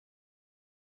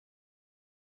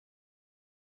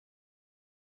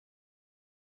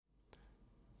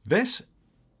This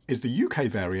is the UK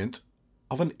variant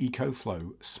of an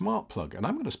EcoFlow smart plug, and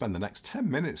I'm going to spend the next 10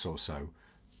 minutes or so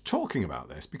talking about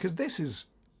this because this is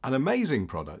an amazing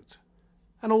product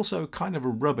and also kind of a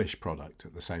rubbish product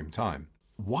at the same time.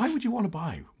 Why would you want to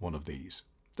buy one of these?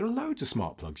 There are loads of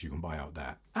smart plugs you can buy out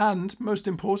there. And most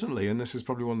importantly, and this is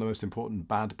probably one of the most important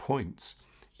bad points,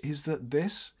 is that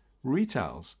this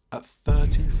retails at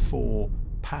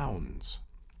 £34.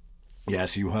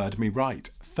 Yes, you heard me right,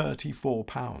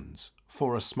 £34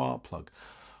 for a smart plug.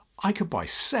 I could buy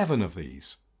 7 of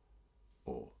these,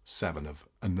 or 7 of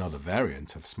another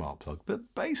variant of smart plug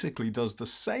that basically does the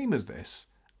same as this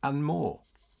and more,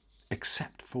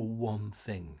 except for one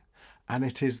thing. And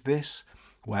it is this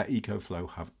where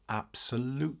EcoFlow have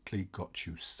absolutely got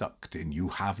you sucked in. You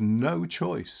have no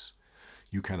choice.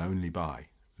 You can only buy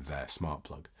their smart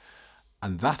plug.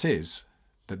 And that is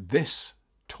that this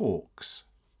talks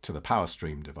to the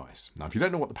PowerStream device. Now, if you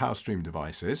don't know what the PowerStream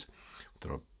device is,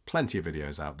 there are plenty of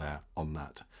videos out there on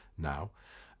that now.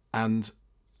 And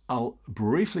I'll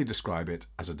briefly describe it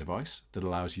as a device that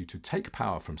allows you to take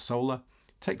power from solar,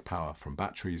 take power from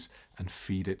batteries, and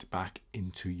feed it back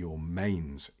into your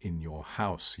mains in your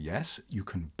house. Yes, you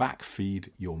can backfeed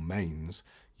your mains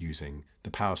using the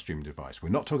PowerStream device. We're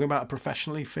not talking about a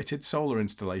professionally fitted solar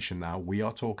installation now. We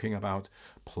are talking about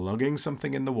plugging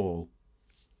something in the wall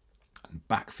and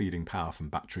backfeeding power from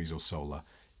batteries or solar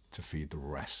to feed the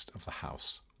rest of the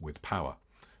house with power.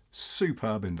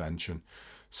 Superb invention,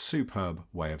 superb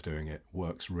way of doing it,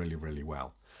 works really, really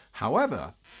well.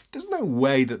 However, there's no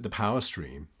way that the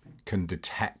PowerStream can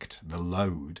detect the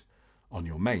load on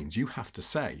your mains. You have to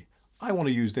say, I want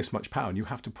to use this much power, and you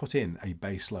have to put in a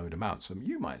base load amount. So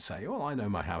you might say, well, I know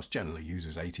my house generally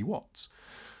uses 80 watts.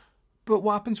 But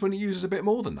what happens when it uses a bit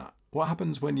more than that? What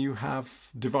happens when you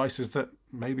have devices that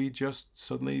maybe just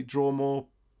suddenly draw more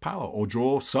power or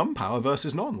draw some power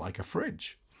versus none, like a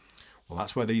fridge? Well,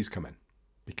 that's where these come in,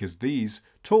 because these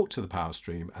talk to the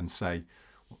PowerStream and say,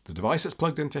 the device that's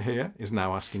plugged into here is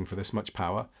now asking for this much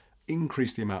power.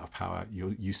 Increase the amount of power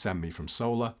you send me from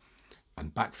solar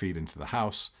and backfeed into the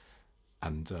house,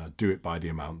 and do it by the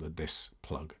amount that this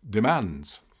plug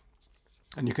demands.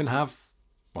 And you can have,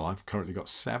 well, I've currently got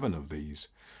 7 of these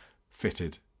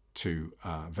fitted to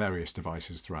various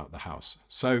devices throughout the house.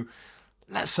 So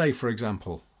let's say, for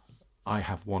example, I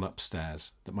have one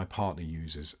upstairs that my partner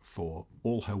uses for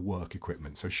all her work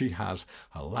equipment. So she has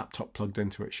her laptop plugged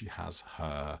into it. She has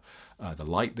her the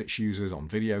light that she uses on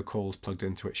video calls plugged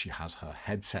into it. She has her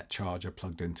headset charger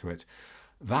plugged into it.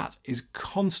 That is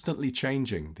constantly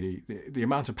changing. The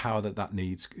amount of power that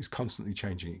needs is constantly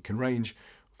changing. It can range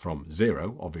from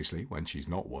 0, obviously, when she's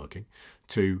not working,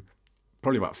 to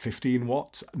probably about 15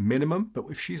 watts minimum. But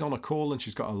if she's on a call and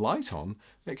she's got a light on,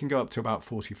 it can go up to about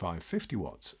 45, 50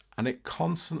 watts. And it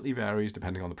constantly varies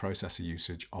depending on the processor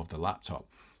usage of the laptop.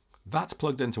 That's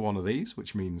plugged into one of these,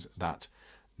 which means that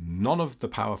none of the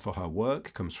power for her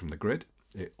work comes from the grid.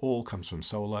 It all comes from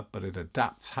solar, but it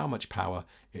adapts how much power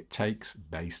it takes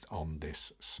based on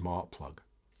this smart plug.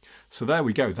 So there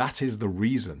we go. That is the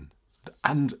reason,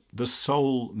 and the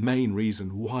sole main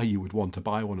reason why you would want to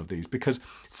buy one of these, because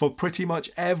for pretty much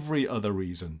every other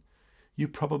reason, you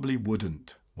probably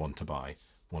wouldn't want to buy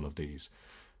one of these.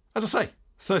 As I say,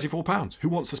 £34. Who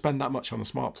wants to spend that much on a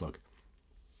smart plug?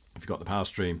 If you've got the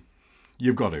PowerStream,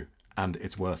 you've got to, and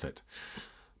it's worth it.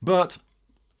 But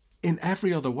in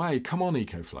every other way, come on,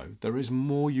 EcoFlow, there is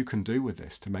more you can do with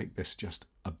this to make this just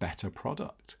a better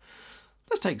product.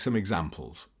 Let's take some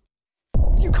examples.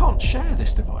 You can't share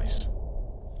this device.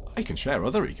 I can share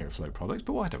other EcoFlow products,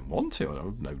 but I don't want to. I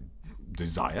have no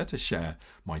desire to share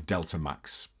my Delta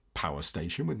Max power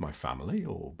station with my family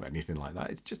or anything like that.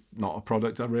 It's just not a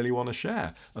product I really want to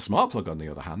share. A smart plug, on the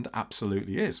other hand,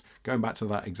 absolutely is. Going back to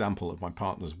that example of my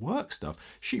partner's work stuff,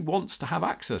 she wants to have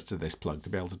access to this plug to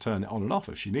be able to turn it on and off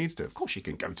if she needs to. Of course, she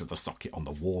can go to the socket on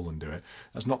the wall and do it.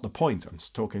 That's not the point. I'm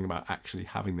just talking about actually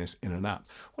having this in an app.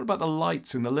 What about the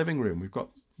lights in the living room? We've got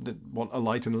a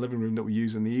light in the living room that we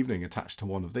use in the evening attached to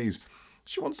one of these.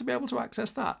 She wants to be able to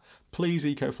access that. Please,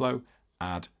 EcoFlow,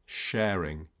 add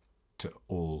sharing to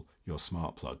all your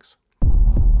smart plugs.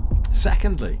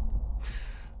 Secondly,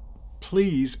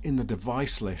 please, in the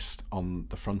device list on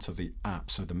the front of the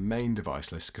app, so the main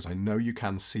device list, because I know you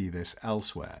can see this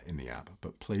elsewhere in the app,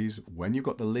 but please, when you've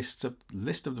got the list of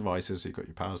devices, so you've got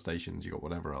your power stations, you've got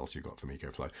whatever else you've got from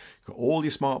EcoFlow, you've got all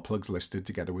your smart plugs listed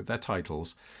together with their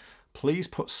titles, please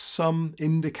put some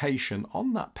indication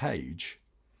on that page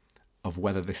of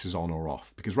whether this is on or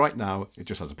off, because right now it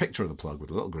just has a picture of the plug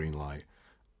with a little green light,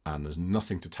 and there's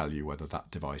nothing to tell you whether that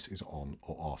device is on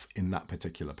or off in that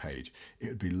particular page. It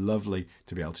would be lovely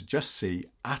to be able to just see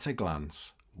at a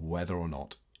glance whether or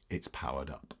not it's powered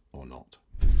up or not.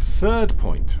 Third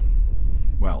point,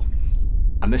 well,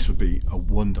 and this would be a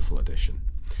wonderful addition.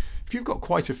 If you've got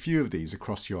quite a few of these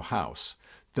across your house,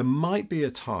 there might be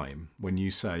a time when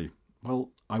you say,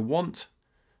 well,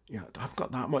 I've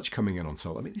got that much coming in on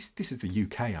solar. I mean, this is the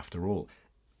UK after all.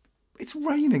 It's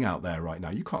raining out there right now.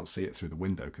 You can't see it through the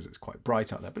window because it's quite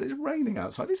bright out there, but it's raining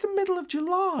outside. It's the middle of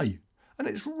July and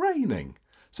it's raining.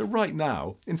 So right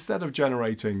now, instead of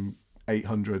generating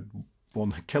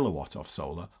 1 kilowatt off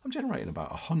solar, I'm generating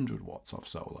about 100 watts off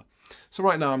solar. So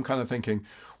right now I'm kind of thinking,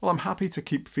 well, I'm happy to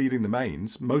keep feeding the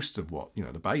mains, most of what,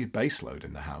 the base load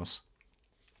in the house,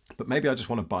 but maybe I just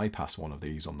want to bypass one of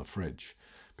these on the fridge,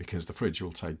 because the fridge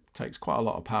takes quite a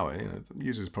lot of power. It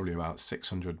uses probably about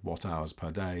 600 watt hours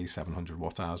per day, 700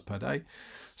 watt hours per day.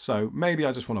 So maybe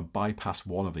I just want to bypass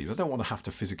one of these. I don't want to have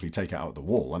to physically take it out of the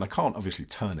wall, and I can't obviously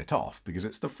turn it off because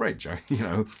it's the fridge.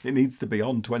 It needs to be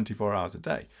on 24 hours a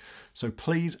day. So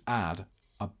please add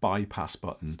a bypass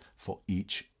button for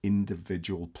each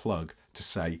individual plug to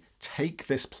say, take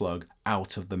this plug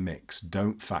out of the mix.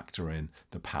 Don't factor in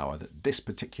the power that this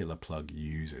particular plug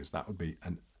uses. That would be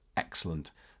an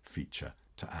excellent feature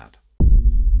to add.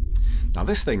 Now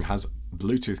this thing has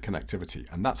Bluetooth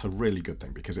connectivity, and that's a really good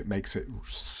thing because it makes it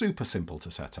super simple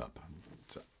to set up.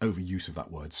 It's an overuse of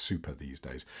that word super these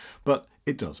days, but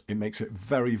it does. It makes it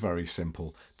very, very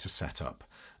simple to set up,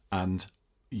 and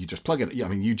you just plug it.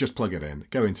 You just plug it in,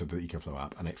 go into the EcoFlow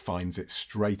app, and it finds it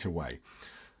straight away.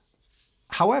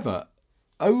 However,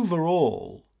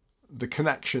 overall, the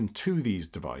connection to these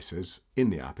devices in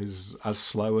the app is as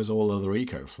slow as all other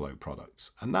EcoFlow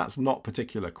products, and that's not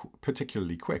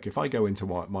particularly quick. If I go into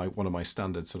one of my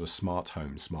standard sort of smart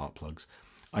home smart plugs,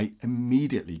 I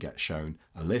immediately get shown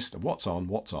a list of what's on,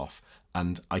 what's off,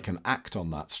 and I can act on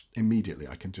that immediately.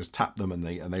 I can just tap them and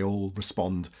they all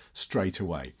respond straight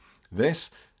away.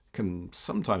 This can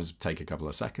sometimes take a couple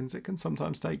of seconds. It can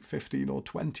sometimes take 15 or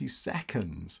 20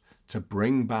 seconds to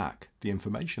bring back the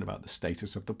information about the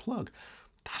status of the plug.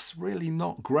 That's really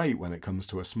not great when it comes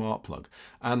to a smart plug.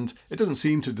 And it doesn't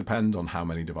seem to depend on how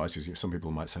many devices. Some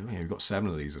people might say, oh, you've got 7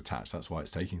 of these attached, that's why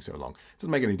it's taking so long. It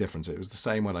doesn't make any difference. It was the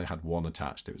same when I had 1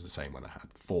 attached. It was the same when I had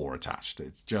 4 attached.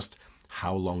 It's just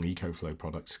how long EcoFlow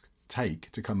products take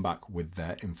to come back with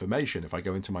their information. If I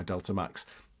go into my Delta Max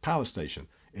power station,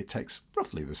 it takes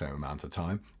roughly the same amount of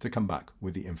time to come back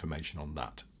with the information on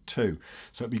that too.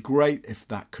 So it'd be great if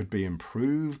that could be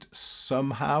improved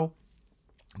somehow.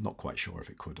 I'm not quite sure if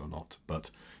it could or not,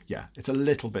 but yeah, it's a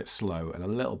little bit slow and a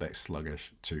little bit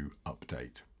sluggish to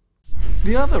update.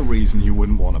 The other reason you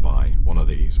wouldn't want to buy one of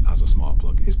these as a smart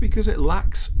plug is because it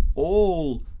lacks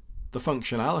all the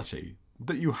functionality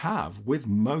that you have with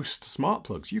most smart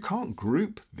plugs. You can't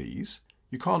group these.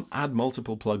 You can't add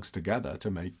multiple plugs together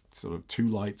to make sort of 2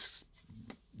 lights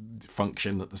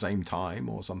function at the same time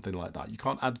or something like that. You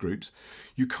can't add groups.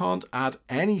 You can't add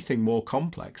anything more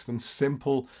complex than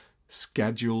simple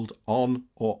scheduled on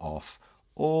or off,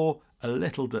 or a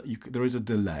little, there is a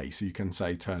delay, so you can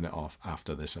say turn it off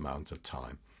after this amount of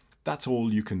time. That's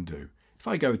all you can do. If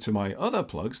I go to my other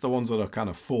plugs, the ones that are kind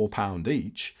of £4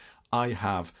 each, I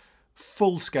have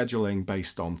full scheduling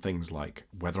based on things like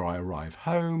whether I arrive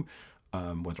home,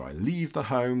 whether I leave the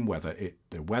home, whether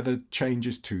the weather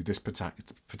changes to this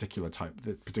particular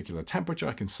temperature.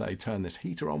 I can say turn this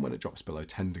heater on when it drops below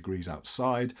 10 degrees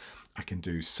outside. I can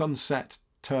do sunset,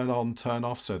 turn on, turn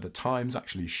off, so the times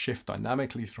actually shift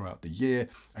dynamically throughout the year.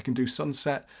 I can do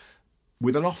sunset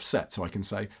with an offset, so I can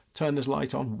say turn this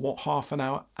light on half an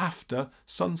hour after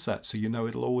sunset, so you know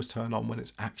it'll always turn on when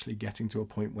it's actually getting to a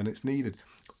point when it's needed.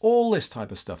 All this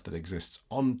type of stuff that exists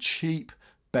on cheap,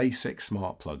 basic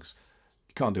smart plugs.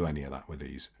 You can't do any of that with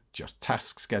these. Just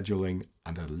task scheduling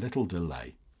and a little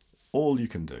delay. All you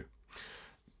can do.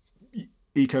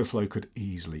 EcoFlow could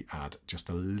easily add just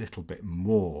a little bit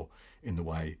more in the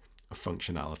way of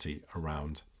functionality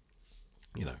around,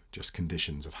 just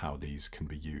conditions of how these can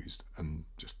be used, and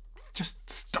just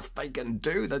stuff they can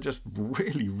do. They're just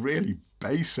really, really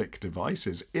basic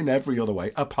devices in every other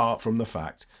way, apart from the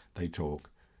fact they talk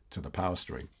to the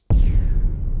PowerStream.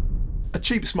 A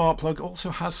cheap smart plug also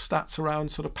has stats around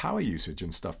sort of power usage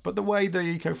and stuff, but the way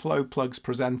the EcoFlow plugs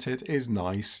present it is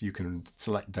nice. You can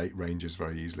select date ranges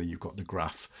very easily. You've got the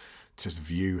graph to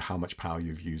view how much power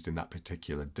you've used in that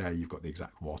particular day. You've got the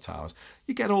exact watt hours.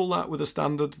 You get all that with a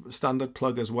standard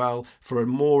plug as well. For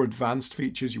more advanced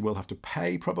features, you will have to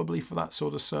pay probably for that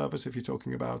sort of service if you're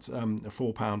talking about a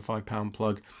 £4, £5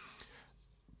 plug.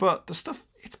 But the stuff,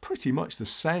 it's pretty much the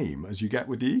same as you get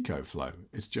with the EcoFlow.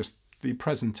 It's just the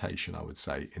presentation, I would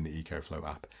say, in the EcoFlow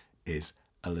app is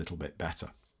a little bit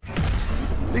better.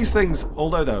 These things,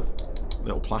 although they're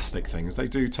little plastic things, they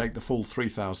do take the full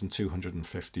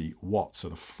 3,250 watts, so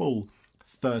the full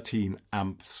 13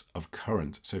 amps of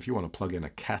current. So if you want to plug in a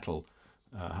kettle,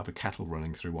 have a kettle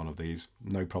running through one of these,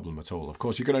 no problem at all. Of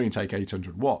course, you can only take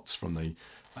 800 watts from the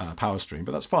PowerStream,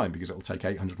 but that's fine because it'll take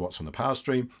 800 watts from the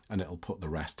PowerStream and it'll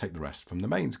take the rest from the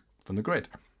mains, from the grid.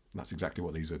 And that's exactly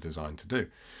what these are designed to do.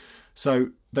 So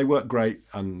they work great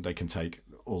and they can take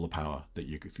all the power that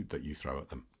you throw at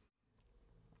them.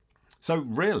 So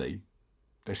really,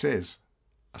 this is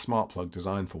a smart plug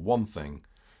designed for one thing,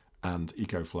 and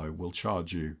EcoFlow will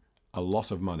charge you a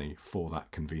lot of money for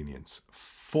that convenience,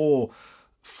 for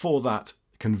that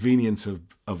convenience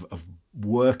of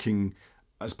working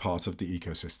as part of the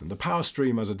ecosystem. The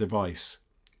PowerStream as a device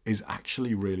is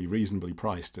actually really reasonably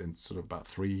priced in sort of about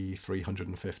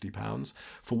 £350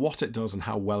 for what it does and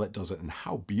how well it does it and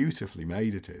how beautifully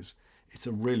made it is. It's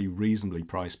a really reasonably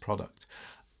priced product.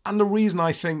 And the reason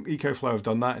I think EcoFlow have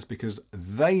done that is because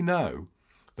they know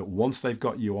that once they've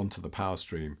got you onto the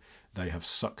PowerStream, they have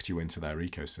sucked you into their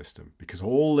ecosystem, because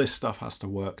all this stuff has to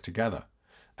work together.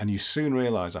 And you soon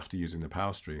realize after using the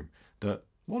PowerStream that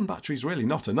one battery is really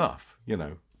not enough. You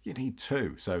know, you need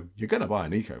two. So you're going to buy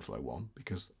an EcoFlow one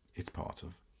because it's part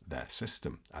of their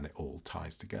system and it all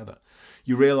ties together.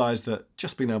 You realize that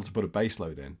just being able to put a base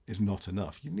load in is not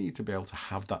enough. You need to be able to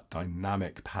have that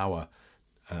dynamic power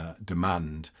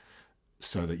demand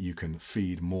so that you can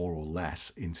feed more or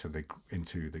less into the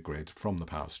grid from the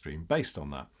PowerStream based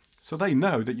on that. So they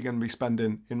know that you're going to be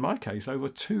spending, in my case, over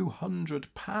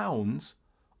 £200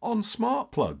 on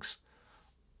smart plugs.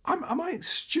 Am I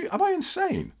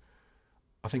insane?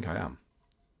 I think I am.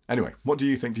 Anyway, what do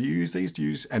you think? Do you use these? Do you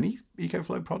use any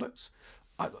EcoFlow products?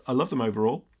 I love them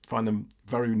overall. Find them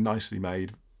very nicely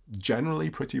made, generally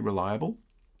pretty reliable.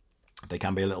 They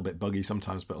can be a little bit buggy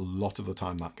sometimes, but a lot of the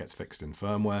time that gets fixed in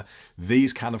firmware.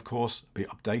 These can, of course, be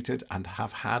updated and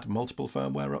have had multiple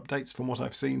firmware updates from what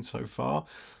I've seen so far.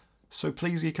 So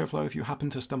please, EcoFlow, if you happen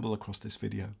to stumble across this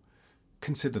video,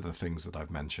 consider the things that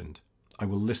I've mentioned. I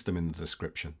will list them in the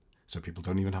description, so people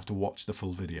don't even have to watch the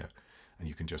full video. And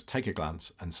you can just take a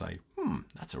glance and say,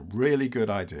 that's a really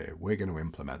good idea. We're going to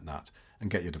implement that,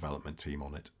 and get your development team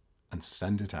on it and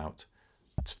send it out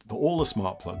to all the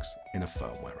smart plugs in a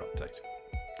firmware update.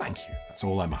 Thank you. That's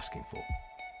all I'm asking for.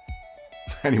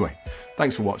 Anyway,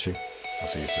 thanks for watching. I'll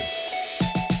see you soon.